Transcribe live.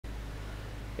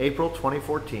April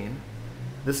 2014.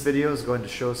 This video is going to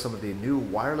show some of the new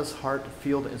WirelessHART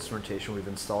field instrumentation we've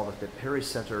installed at the Perry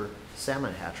Center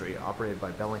Salmon Hatchery operated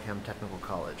by Bellingham Technical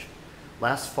College.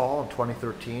 Last fall in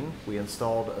 2013 we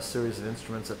installed a series of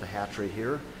instruments at the hatchery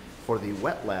here for the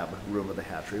wet lab room of the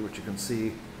hatchery, which you can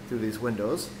see through these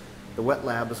windows. The wet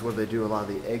lab is where they do a lot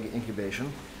of the egg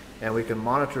incubation, and we can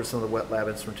monitor some of the wet lab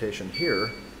instrumentation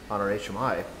here on our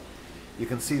HMI. You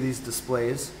can see these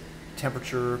displays,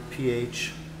 temperature,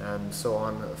 pH, and so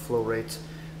on, flow rates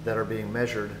that are being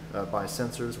measured by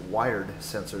sensors, wired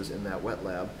sensors in that wet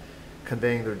lab,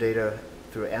 conveying their data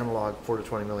through analog 4 to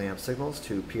 20 milliamp signals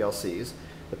to PLCs.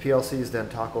 The PLCs then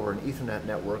talk over an Ethernet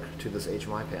network to this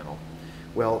HMI panel.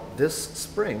 Well, this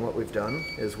spring what we've done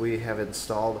is we have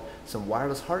installed some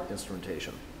WirelessHART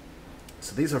instrumentation.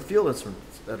 So these are field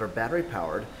instruments that are battery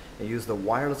powered and use the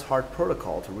WirelessHART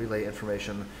protocol to relay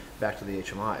information back to the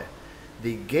HMI.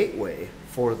 The gateway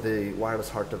for the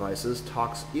WirelessHART devices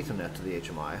talks Ethernet to the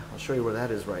HMI. I'll show you where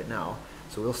that is right now.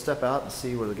 So we'll step out and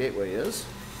see where the gateway is.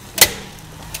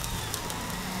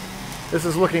 This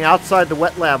is looking outside the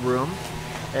wet lab room,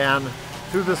 and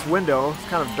through this window, it's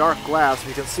kind of dark glass,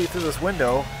 you can see through this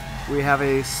window we have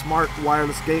a smart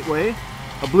wireless gateway,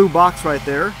 a blue box right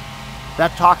there.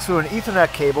 That talks through an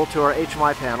Ethernet cable to our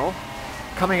HMI panel.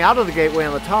 Coming out of the gateway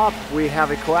on the top, we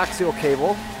have a coaxial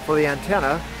cable for the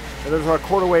antenna. And there's our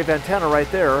quarter wave antenna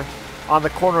right there on the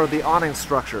corner of the awning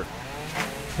structure.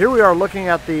 Here we are looking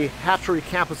at the hatchery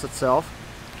campus itself.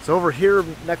 So over here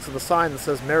next to the sign that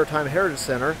says Maritime Heritage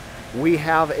Center, we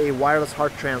have a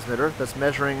WirelessHART transmitter that's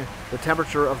measuring the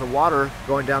temperature of the water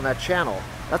going down that channel.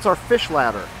 That's our fish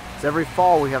ladder. So every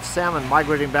fall we have salmon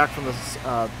migrating back from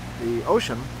the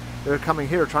ocean. They're coming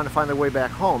here trying to find their way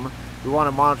back home. We want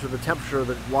to monitor the temperature of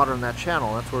the water in that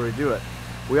channel. That's where we do it.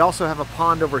 We also have a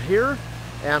pond over here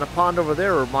and a pond over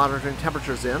there we're monitoring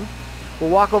temperatures in. We'll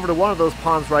walk over to one of those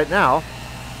ponds right now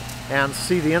and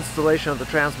see the installation of the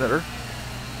transmitter.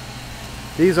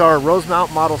 These are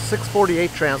Rosemount Model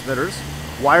 648 transmitters,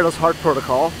 WirelessHART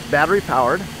protocol, battery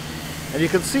powered. And you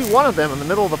can see one of them in the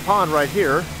middle of the pond right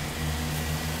here.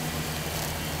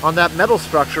 On that metal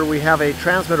structure we have a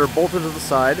transmitter bolted to the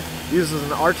side, uses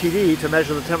an RTD to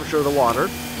measure the temperature of the water.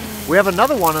 We have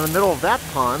another one in the middle of that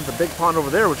pond, the big pond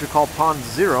over there, which we call Pond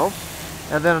 0.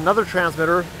 And then another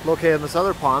transmitter located in this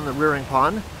other pond, the rearing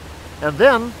pond. And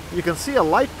then you can see a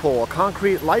light pole, a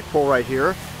concrete light pole right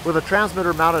here with a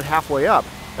transmitter mounted halfway up.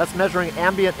 That's measuring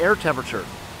ambient air temperature.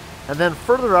 And then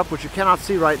further up, which you cannot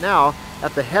see right now,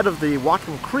 at the head of the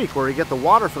Whatcom Creek where you get the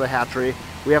water for the hatchery,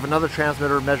 we have another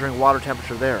transmitter measuring water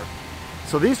temperature there.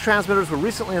 So these transmitters were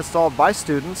recently installed by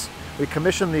students. We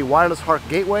commissioned the WirelessHART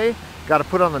gateway, got it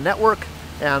put on the network,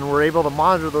 and we're able to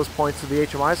monitor those points to the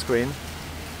HMI screen.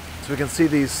 So we can see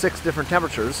these 6 different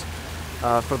temperatures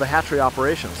for the hatchery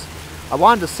operations. I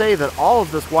wanted to say that all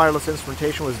of this wireless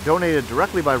instrumentation was donated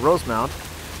directly by Rosemount,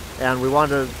 and we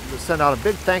wanted to send out a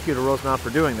big thank you to Rosemount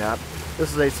for doing that.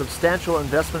 This is a substantial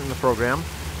investment in the program,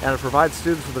 and it provides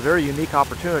students with a very unique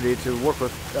opportunity to work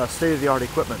with state-of-the-art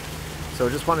equipment. So I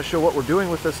just want to show what we're doing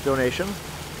with this donation,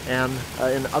 and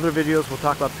in other videos we'll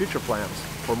talk about future plans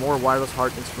for more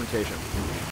WirelessHART instrumentation.